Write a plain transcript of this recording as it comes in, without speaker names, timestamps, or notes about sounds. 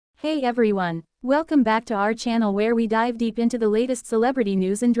Hey everyone, welcome back to our channel where we dive deep into the latest celebrity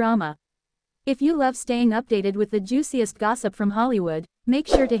news and drama. If you love staying updated with the juiciest gossip from Hollywood, make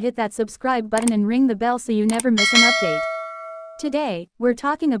sure to hit that subscribe button and ring the bell so you never miss an update. Today, we're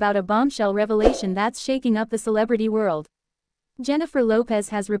talking about a bombshell revelation that's shaking up the celebrity world. Jennifer Lopez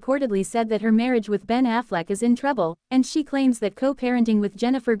has reportedly said that her marriage with Ben Affleck is in trouble, and she claims that co-parenting with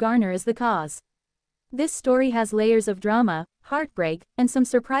Jennifer Garner is the cause. This story has layers of drama, heartbreak, and some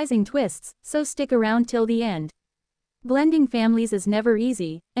surprising twists, so stick around till the end. Blending families is never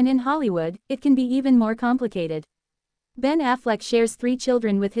easy, and in Hollywood, it can be even more complicated. Ben Affleck shares 3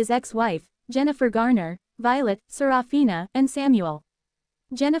 children with his ex-wife, Jennifer Garner, Violet, Serafina, and Samuel.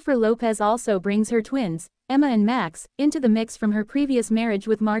 Jennifer Lopez also brings her twins, Emma and Max, into the mix from her previous marriage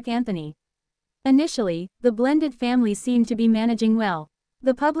with Mark Anthony. Initially, the blended family seemed to be managing well.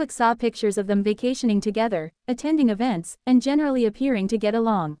 The public saw pictures of them vacationing together, attending events, and generally appearing to get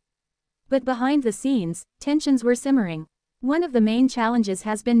along. But behind the scenes, tensions were simmering. One of the main challenges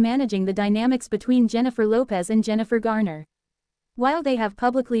has been managing the dynamics between Jennifer Lopez and Jennifer Garner. While they have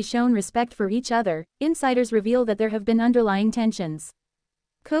publicly shown respect for each other, insiders reveal that there have been underlying tensions.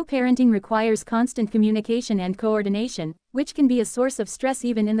 Co-parenting requires constant communication and coordination, which can be a source of stress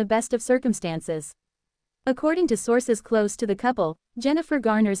even in the best of circumstances. According to sources close to the couple, Jennifer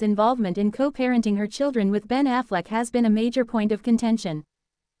Garner's involvement in co-parenting her children with Ben Affleck has been a major point of contention.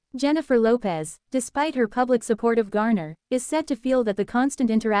 Jennifer Lopez, despite her public support of Garner, is said to feel that the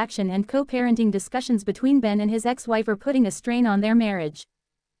constant interaction and co-parenting discussions between Ben and his ex-wife are putting a strain on their marriage.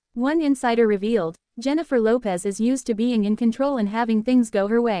 One insider revealed, Jennifer Lopez is used to being in control and having things go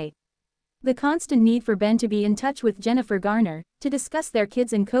her way. The constant need for Ben to be in touch with Jennifer Garner, to discuss their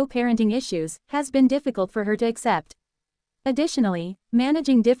kids and co-parenting issues, has been difficult for her to accept. Additionally,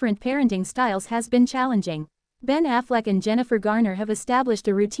 managing different parenting styles has been challenging. Ben Affleck and Jennifer Garner have established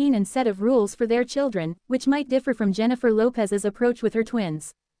a routine and set of rules for their children, which might differ from Jennifer Lopez's approach with her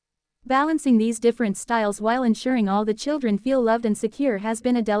twins. Balancing these different styles while ensuring all the children feel loved and secure has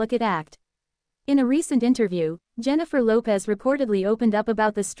been a delicate act. In a recent interview, Jennifer Lopez reportedly opened up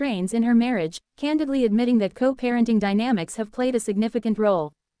about the strains in her marriage, candidly admitting that co-parenting dynamics have played a significant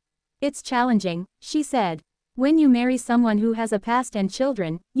role. "It's challenging," she said. "When you marry someone who has a past and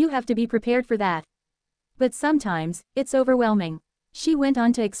children, you have to be prepared for that. But sometimes, it's overwhelming." She went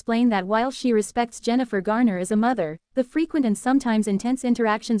on to explain that while she respects Jennifer Garner as a mother, the frequent and sometimes intense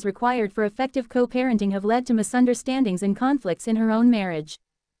interactions required for effective co-parenting have led to misunderstandings and conflicts in her own marriage.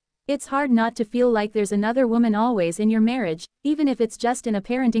 "It's hard not to feel like there's another woman always in your marriage, even if it's just in a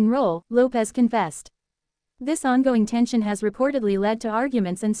parenting role," Lopez confessed. This ongoing tension has reportedly led to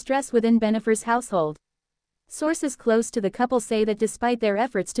arguments and stress within Jennifer's household. Sources close to the couple say that despite their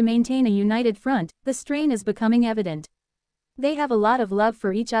efforts to maintain a united front, the strain is becoming evident. They have a lot of love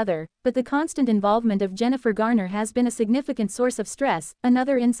for each other, but the constant involvement of Jennifer Garner has been a significant source of stress,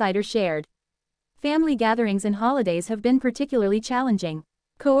 another insider shared. Family gatherings and holidays have been particularly challenging.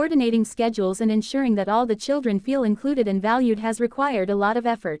 Coordinating schedules and ensuring that all the children feel included and valued has required a lot of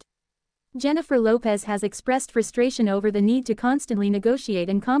effort. Jennifer Lopez has expressed frustration over the need to constantly negotiate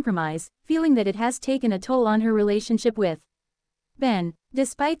and compromise, feeling that it has taken a toll on her relationship with Ben.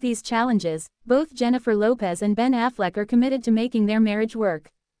 Despite these challenges, both Jennifer Lopez and Ben Affleck are committed to making their marriage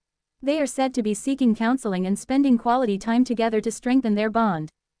work. They are said to be seeking counseling and spending quality time together to strengthen their bond.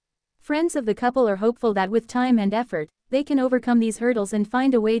 Friends of the couple are hopeful that with time and effort, they can overcome these hurdles and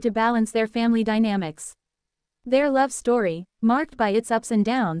find a way to balance their family dynamics. Their love story, marked by its ups and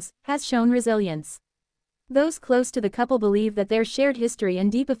downs, has shown resilience. Those close to the couple believe that their shared history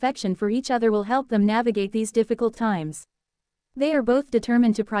and deep affection for each other will help them navigate these difficult times. They are both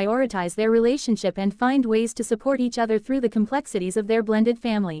determined to prioritize their relationship and find ways to support each other through the complexities of their blended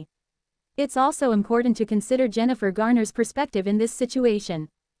family. It's also important to consider Jennifer Garner's perspective in this situation.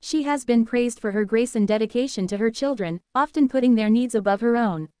 She has been praised for her grace and dedication to her children, often putting their needs above her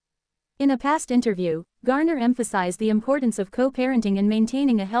own. In a past interview, Garner emphasized the importance of co-parenting and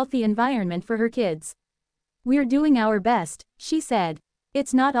maintaining a healthy environment for her kids. "We're doing our best," she said.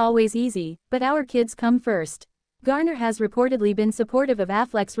 "It's not always easy, but our kids come first." Garner has reportedly been supportive of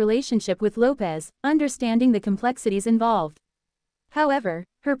Affleck's relationship with Lopez, understanding the complexities involved. However,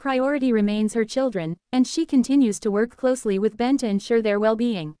 her priority remains her children, and she continues to work closely with Ben to ensure their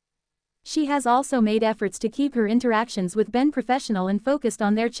well-being. She has also made efforts to keep her interactions with Ben professional and focused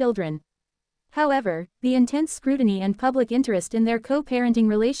on their children. However, the intense scrutiny and public interest in their co-parenting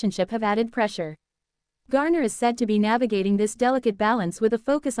relationship have added pressure. Garner is said to be navigating this delicate balance with a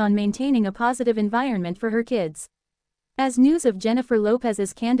focus on maintaining a positive environment for her kids. As news of Jennifer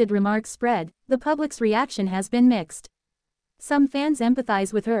Lopez's candid remarks spread, the public's reaction has been mixed. Some fans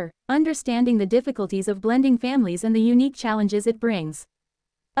empathize with her, understanding the difficulties of blending families and the unique challenges it brings.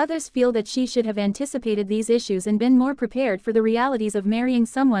 Others feel that she should have anticipated these issues and been more prepared for the realities of marrying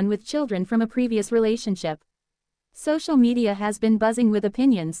someone with children from a previous relationship. Social media has been buzzing with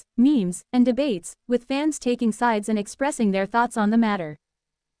opinions, memes, and debates, with fans taking sides and expressing their thoughts on the matter.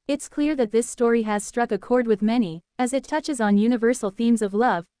 It's clear that this story has struck a chord with many, as it touches on universal themes of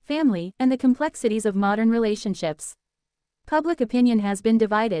love, family, and the complexities of modern relationships. Public opinion has been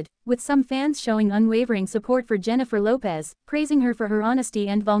divided, with some fans showing unwavering support for Jennifer Lopez, praising her for her honesty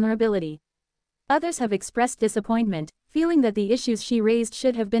and vulnerability. Others have expressed disappointment, feeling that the issues she raised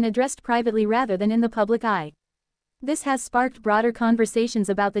should have been addressed privately rather than in the public eye. This has sparked broader conversations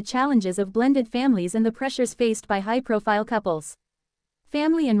about the challenges of blended families and the pressures faced by high-profile couples.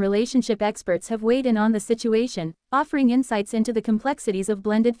 Family and relationship experts have weighed in on the situation, offering insights into the complexities of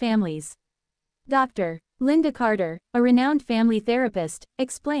blended families. Dr. Linda Carter, a renowned family therapist,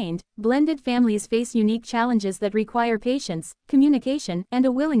 explained, blended families face unique challenges that require patience, communication, and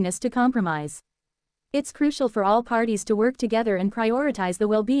a willingness to compromise. It's crucial for all parties to work together and prioritize the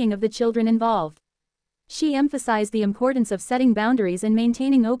well-being of the children involved. She emphasized the importance of setting boundaries and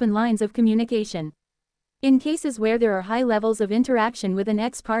maintaining open lines of communication. In cases where there are high levels of interaction with an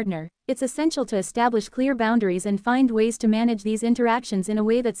ex-partner, it's essential to establish clear boundaries and find ways to manage these interactions in a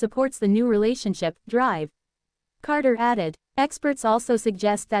way that supports the new relationship drive. Carter added, experts also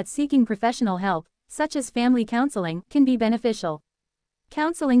suggest that seeking professional help, such as family counseling, can be beneficial.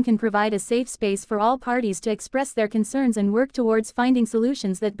 Counseling can provide a safe space for all parties to express their concerns and work towards finding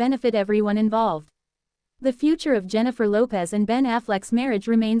solutions that benefit everyone involved. The future of Jennifer Lopez and Ben Affleck's marriage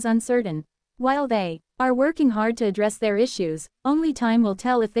remains uncertain. While they are working hard to address their issues, only time will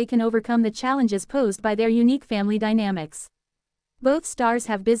tell if they can overcome the challenges posed by their unique family dynamics. Both stars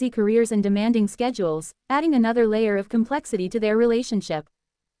have busy careers and demanding schedules, adding another layer of complexity to their relationship.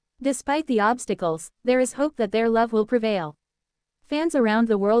 Despite the obstacles, there is hope that their love will prevail. Fans around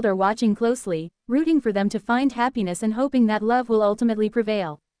the world are watching closely, rooting for them to find happiness and hoping that love will ultimately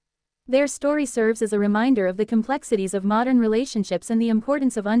prevail. Their story serves as a reminder of the complexities of modern relationships and the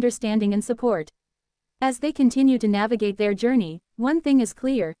importance of understanding and support. As they continue to navigate their journey, one thing is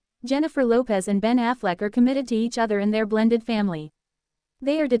clear: Jennifer Lopez and Ben Affleck are committed to each other and their blended family.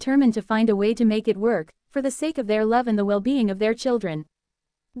 They are determined to find a way to make it work, for the sake of their love and the well-being of their children.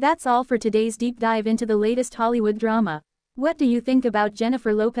 That's all for today's deep dive into the latest Hollywood drama. What do you think about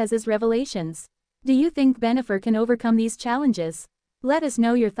Jennifer Lopez's revelations? Do you think Ben Affleck can overcome these challenges? Let us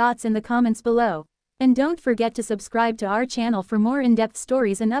know your thoughts in the comments below. And don't forget to subscribe to our channel for more in-depth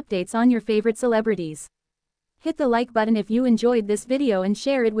stories and updates on your favorite celebrities. Hit the like button if you enjoyed this video and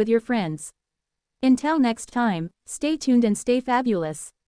share it with your friends. Until next time, stay tuned and stay fabulous.